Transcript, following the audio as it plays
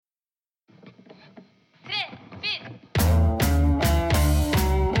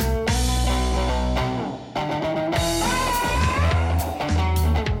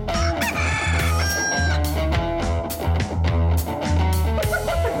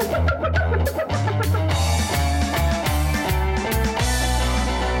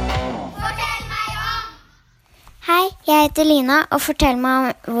Jeg heter Lina, og fortell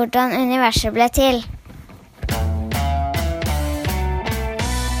meg om hvordan universet ble til.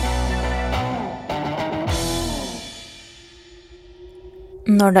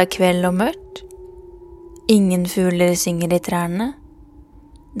 Når det er kveld og mørkt, ingen fugler synger i trærne,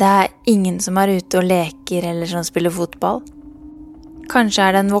 det er ingen som er ute og leker eller som spiller fotball. Kanskje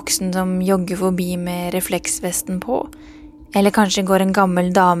er det en voksen som jogger forbi med refleksvesten på, eller kanskje går en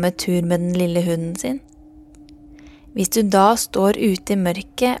gammel dame tur med den lille hunden sin. Hvis du da står ute i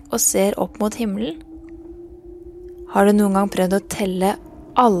mørket og ser opp mot himmelen, har du noen gang prøvd å telle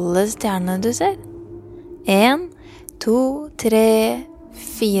alle stjernene du ser? 1, 2, 3,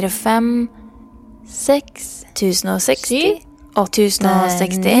 4, 5, 6, 1060,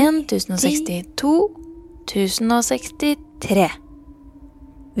 1061, 1062, 1063.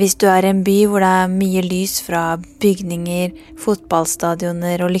 Hvis du er i en by hvor det er mye lys fra bygninger,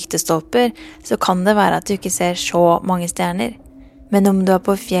 fotballstadioner og lyktestolper, så kan det være at du ikke ser så mange stjerner. Men om du er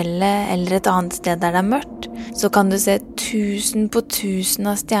på fjellet eller et annet sted der det er mørkt, så kan du se 1000 på 1000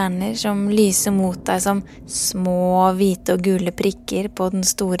 av stjerner som lyser mot deg som små hvite og gule prikker på den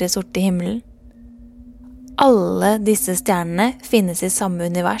store sorte himmelen. Alle disse stjernene finnes i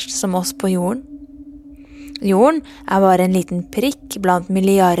samme univers som oss på jorden. Jorden er bare en liten prikk blant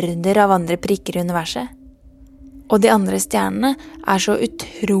milliarder av andre prikker i universet. Og de andre stjernene er så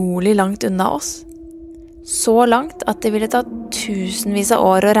utrolig langt unna oss. Så langt at det ville tatt tusenvis av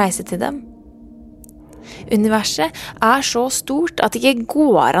år å reise til dem. Universet er så stort at det ikke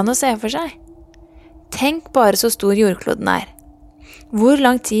går an å se for seg. Tenk bare så stor jordkloden er. Hvor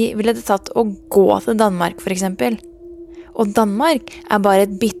lang tid ville det tatt å gå til Danmark for eksempel? Og Danmark er bare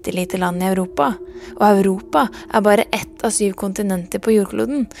et bittelite land i Europa, og Europa er bare ett av 7 kontinenter på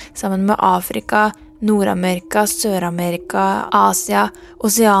jordkloden, sammen med Afrika, Nord-Amerika, Sør-Amerika, Asia,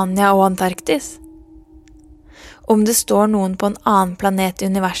 Oceania og Antarktis. Om det står noen på en annen planet i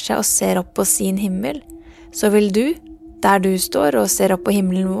universet og ser opp på sin himmel, så vil du, der du står og ser opp på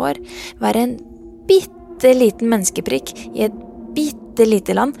himmelen vår, være en bitteliten menneskeprikk i et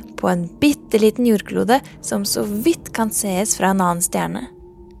bittelite land på en bitteliten jordklode som så vidt kan sees fra en annen stjerne.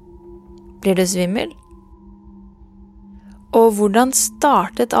 Blir du svimmel? Og hvordan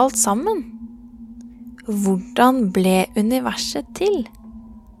startet alt sammen? Hvordan ble universet til?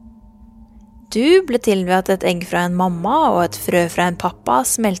 Du ble til ved at et egg fra en mamma og et frø fra en pappa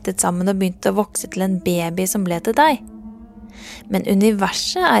smeltet sammen og begynte å vokse til en baby som ble til deg. Men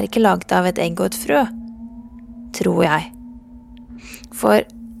universet er ikke laget av et egg og et frø, tror jeg. For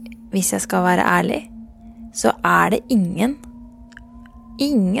hvis jeg skal være ærlig, så er det ingen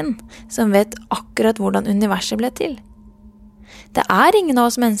som vet akkurat hvordan universet ble til. Det er ingen av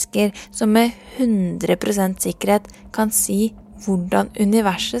oss mennesker som med 100% sikkerhet kan si hvordan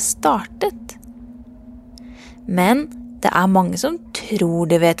universet startet. Men det er mange som tror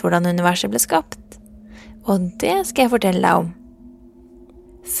de vet hvordan universet ble skapt, og det skal jeg fortelle deg om.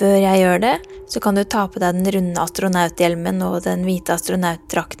 Før jeg gjør det, så kan du ta på deg den runde astronauthjelmen og den hvite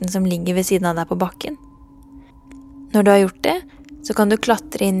astronautdrakten som ligger ved siden av deg på bakken. Når du har gjort det, så kan du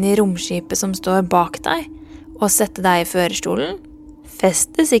klatre inn i romskipet som står bak deg, og sette deg i førerstolen,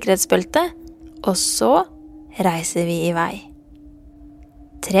 feste sikkerhetsbeltet, og så reiser vi i vei.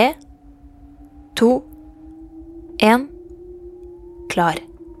 3, 2, 1, klar.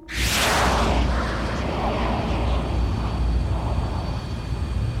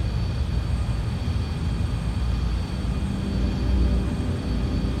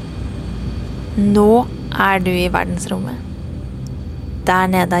 Nå er du i verdensrommet. Der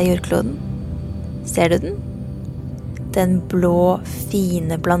nede er jordkloden. Ser du den? Den blå,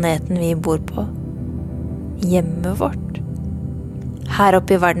 fine planeten vi bor på. Hjemmet vårt. Her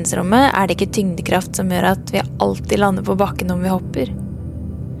oppe i verdensrommet er det ikke tyngdekraft som gjør at vi alltid lander på bakken om vi hopper.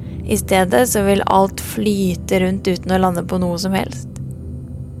 I stedet så vil alt flyte rundt uten å lande på noe som helst.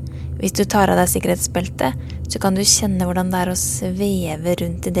 Hvis du tar av deg sikkerhetsbeltet, så kan du kjenne hvordan det er å sveve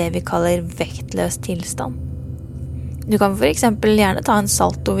rundt i det vi kaller vektløs tilstand. Du kan for eksempel gjerne ta en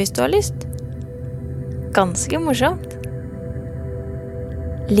salto hvis du har lyst. Ganske morsomt.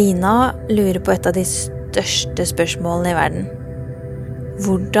 Lina lurer på et av de største spørsmålene i verden.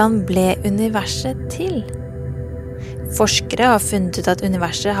 Hvordan ble universet til? Forskere har funnet ut at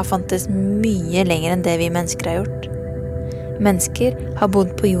universet har fantes mye lenger enn det vi mennesker har gjort. Mennesker har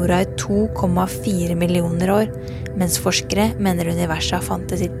bodd på jorda i 2,4 millioner år, mens forskere mener universet har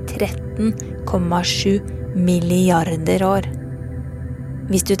fantes i 13,7 milliarder år.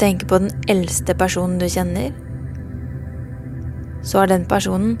 Hvis du tenker på den eldste personen du kjenner, så har den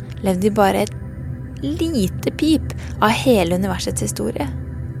personen levd i bare et lite pip av hele universets historie.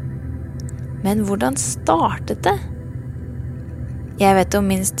 Men hvordan startet det? Jeg vet om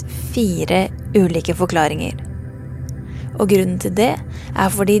minst 4 ulike forklaringer. Og grunnen til det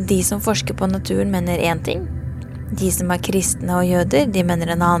fordi de som forsker på naturen mener en ting, de som kristne og jøder, de mener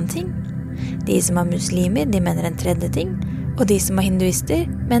en annen ting, de som muslimer, de mener en tredje ting, og de som hinduister,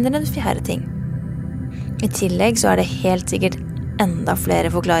 mener en fjerde ting. I tillegg så det helt sikkert enda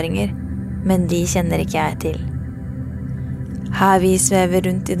flere forklaringer, men de kjenner ikke jeg til. Her vi svever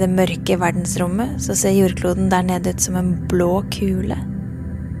rundt i det mørke verdensrommet, så ser jordkloden der nede ut som en blå kule.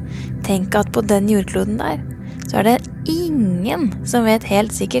 Tenk at på den jordkloden der, så det ingen som vet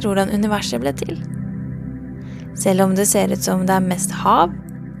helt sikkert hvordan universet ble til. Selv om det ser ut som det mest hav,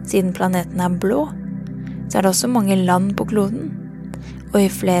 siden planeten blå, så det også mange land på kloden. Og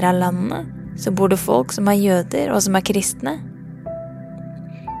i flere av landene så bor det folk som jøder og som kristne.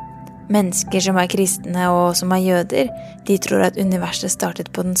 Mennesker som kristne og som jøder, de tror at universet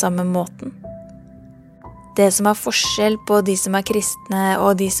startet på den samme måten. Det som forskjell på de som kristne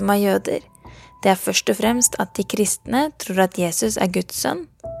og de som jøder, det først og fremst at de kristne tror at Jesus Guds sønn,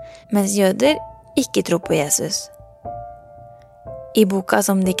 mens jøder ikke tror på Jesus. I boka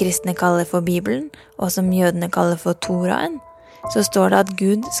som de kristne kaller for Bibelen, og som jødene kaller for Toraen, så står det at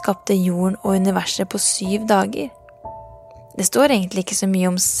Gud skapte jorden og universet på 7 dager. Det står egentlig ikke så mye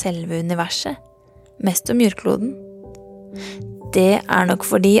om selve universet, mest om jordkloden. Det nok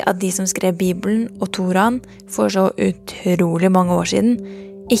fordi at de som skrev Bibelen og Toraen for så utrolig mange år siden,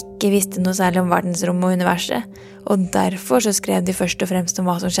 ikke visste noe særlig om verdensrommet og universet, og derfor så skrev de først og fremst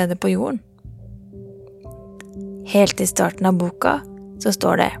om hva som skjedde på jorden. Helt i starten av boka så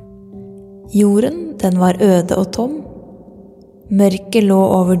står det: Jorden, den var øde og tom. Mørket lå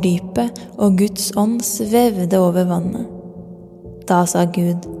over dypet, og Guds ånd svevde over vannet. Da sa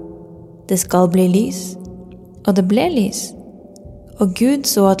Gud: det skal bli lys, og det ble lys. Og Gud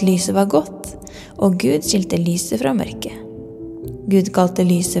så at lyset var godt, og Gud skilte lyset fra mørket. Gud kalte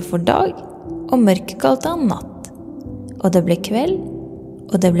lyset for dag, og mørket kalte han natt. Og det ble kveld,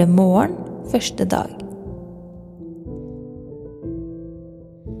 og det ble morgen første dag.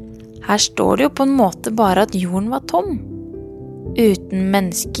 Her står det jo på en måte bare at jorden var tom. Uten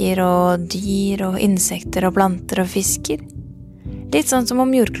mennesker og dyr og insekter og planter og fisker. Litt sånn som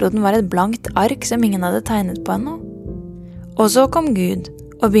om jordkloden var et blankt ark som ingen hadde tegnet på ennå. Og så kom Gud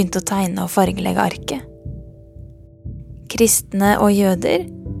og begynte å tegne og fargelegge arket. Kristne og jøder,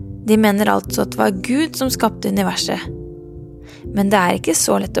 de mener altså at det var Gud som skapte universet. Men det ikke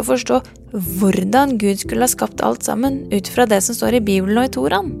så lett å forstå hvordan Gud skulle ha skapt alt sammen ut fra det som står i Bibelen og i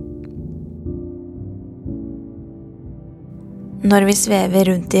Toraen. Når vi svever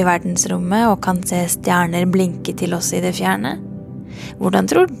rundt i verdensrommet og kan se stjerner blinke til oss i det fjerne, hvordan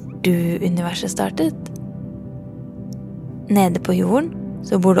tror du universet startet? Nede på jorden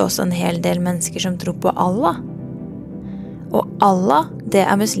så bor det også en hel del mennesker som tror på Allah. Og Allah, det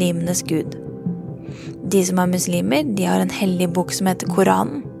muslimenes Gud. De som muslimer, de har en hellig bok som heter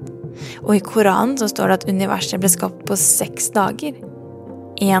Koranen. Og i Koranen så står det at universet ble skapt på 6 dager.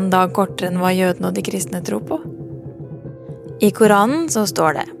 1 dag kortere enn hva jødene og de kristne tror på. I Koranen så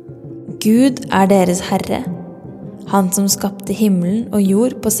står det: Gud deres Herre, han som skapte himmelen og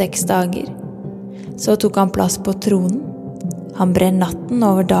jord på 6 dager. Så tok han plass på tronen. Han brer natten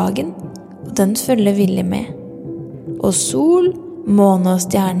over dagen, og den følger villig med. Og sol, måne og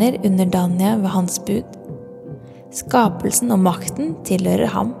stjerner under Danja ved hans bud. Skapelsen og makten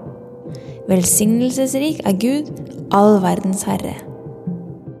tilhører ham. Velsignelsesrik Gud, all verdens Herre.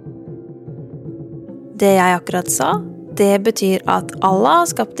 Det jeg akkurat sa, det betyr at Allah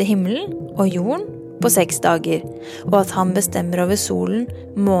skapte himmelen og jorden på 6 dager, og at han bestemmer over solen,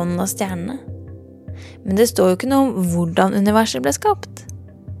 månen og stjernene. Men det står jo ikke noe om hvordan universet ble skapt.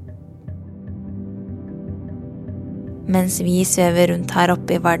 Mens vi svever rundt her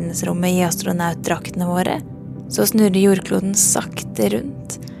oppe i verdensrommet i astronautdraktene våre, så snurrer jordkloden sakte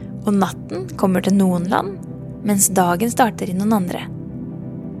rundt, og natten kommer til noen land, mens dagen starter i noen andre.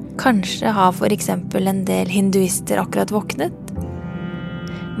 Kanskje har for eksempel en del hinduister akkurat våknet.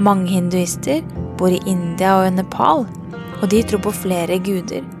 Mange hinduister bor i India og Nepal, og de tror på flere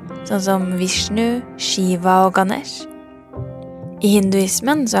guder, sånn som Vishnu, Shiva og Ganesh. I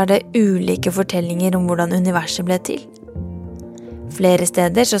hinduismen så det ulike fortellinger om hvordan universet ble til. Flere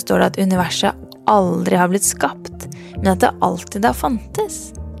steder så står det at universet aldri har blitt skapt, men at det alltid har fantes.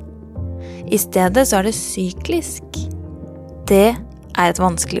 I stedet så det syklisk. Det et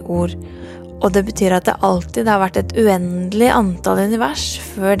vanskelig ord, og det betyr at det alltid har vært et uendelig antall univers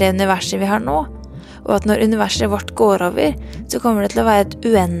før det universet vi har nå, og at når universet vårt går over, så kommer det til å være et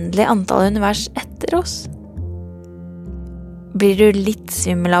uendelig antall univers etter oss. Blir du litt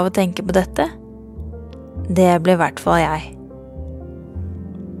svimmel av å tenke på dette? Det ble i hvert fall jeg.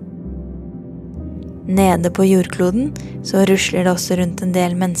 Nede på jordkloden så rusler det også rundt en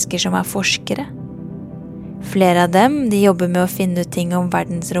del mennesker som forskere. Flere av dem de jobber med å finne ut ting om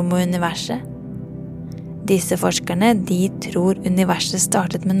verdensrommet og universet. Disse forskerne de tror universet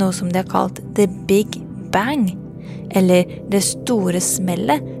startet med noe som de har kalt The Big Bang, eller Det store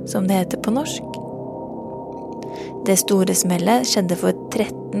smellet, som det heter på norsk. Det store smellet skjedde for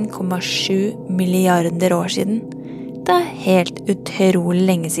 13,7 milliarder år siden. Det er helt utrolig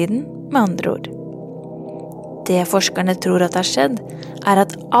lenge siden, med andre ord. Det forskerne tror at har skjedd, er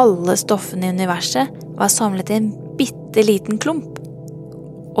at alle stoffene i universet var samlet i en bitteliten klump.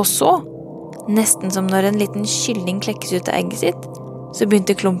 Og så, nesten som når en liten kylling klekkes ut av egget sitt, så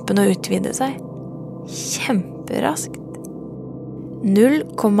begynte klumpen å utvide seg. Kjemperaskt.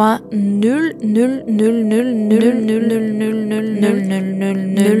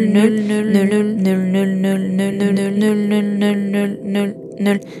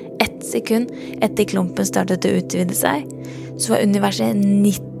 1 sekund etter klumpen startet å utvide seg, så var universet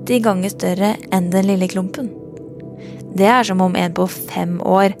 90 ganger større enn den lille klumpen. Det er som om en på 5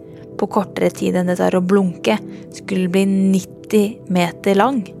 år, på kortere tid enn det tar å blunke, skulle bli 90 meter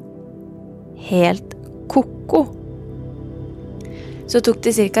lang. Helt koko. Så tok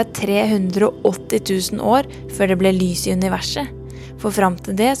det ca. 380 000 år før det ble lys i universet, for frem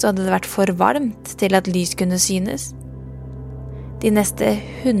til det så hadde det vært for varmt til at lys kunne synes. De neste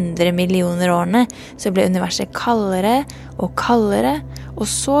 100 millioner årene så ble universet kaldere, og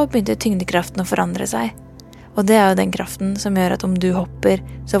så begynte tyngdekraften å forandre seg. Og det er jo den kraften som gjør at om du hopper,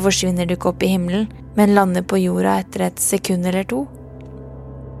 så forsvinner du ikke opp i himmelen, men lander på jorda etter et sekund eller 2.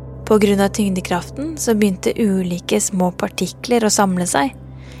 På grunn av tyngdekraften så begynte ulike små partikler å samle seg,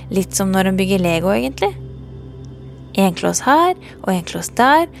 litt som når en bygger Lego egentlig. En kloss her og en kloss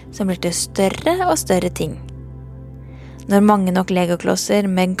der, som blir til større og større ting. Når mange nok Lego-klosser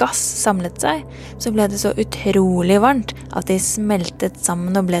med gass samlet seg, så ble det så utrolig varmt at de smeltet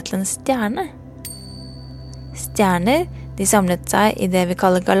sammen og ble til en stjerne. Stjerner, de samlet seg i det vi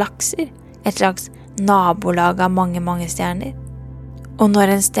kaller galakser, et slags nabolag av mange stjerner. Og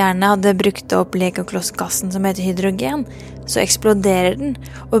når en stjerne hadde brukt opp Lego-klossgassen som heter hydrogen, så eksploderer den,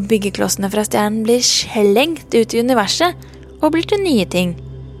 og byggeklossene fra stjernen blir slengt ut i universet og blir til nye ting,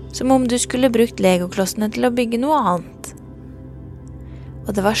 som om du skulle brukt Lego-klossene til å bygge noe annet.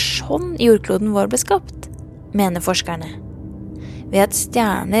 Og det var sånn jordkloden vår ble skapt, mener forskerne. Ved at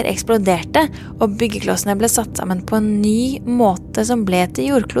stjerner eksploderte, og byggeklossene ble satt sammen på en ny måte som ble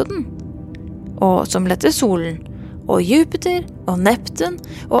til jordkloden, og som ble til solen, og Jupiter, og Neptun,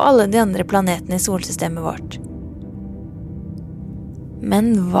 og alle de andre planetene i solsystemet vårt.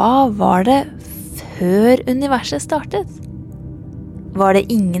 Men hva var det før universet startet? Var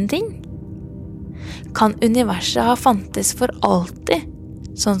det ingenting? Kan universet ha fantes for alltid,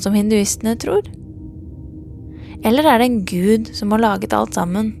 sånn som hinduistene tror? Eller er det en gud som har laget alt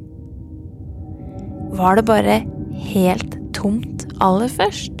sammen? Var det bare helt tomt aller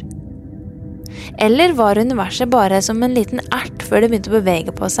først? Eller var universet bare som en liten ert før det begynte å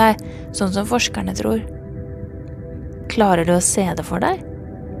bevege på seg, sånn som forskerne tror? Klarer du å se det for deg?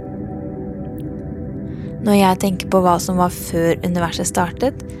 Når jeg tenker på hva som var før universet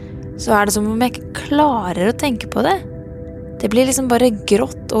startet, så er det som om jeg ikke klarer å tenke på det. Det blir liksom bare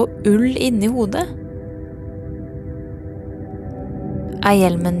grått og ull inni hodet. Er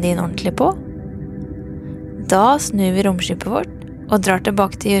hjelmen din ordentlig på? Da snur vi romskipet vårt og drar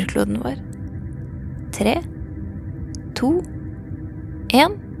tilbake til jordkloden vår. 3, 2,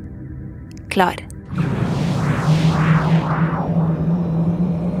 1, klar.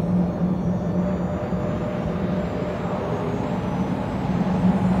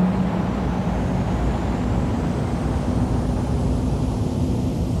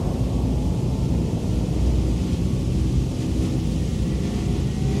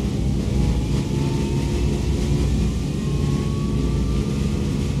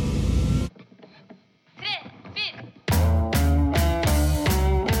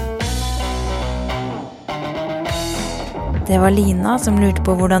 Det var Lina som lurte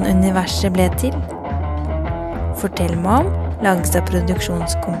på hvordan universet ble til. Fortell meg om lages av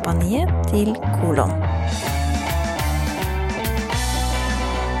produksjonskompaniet til Kolon.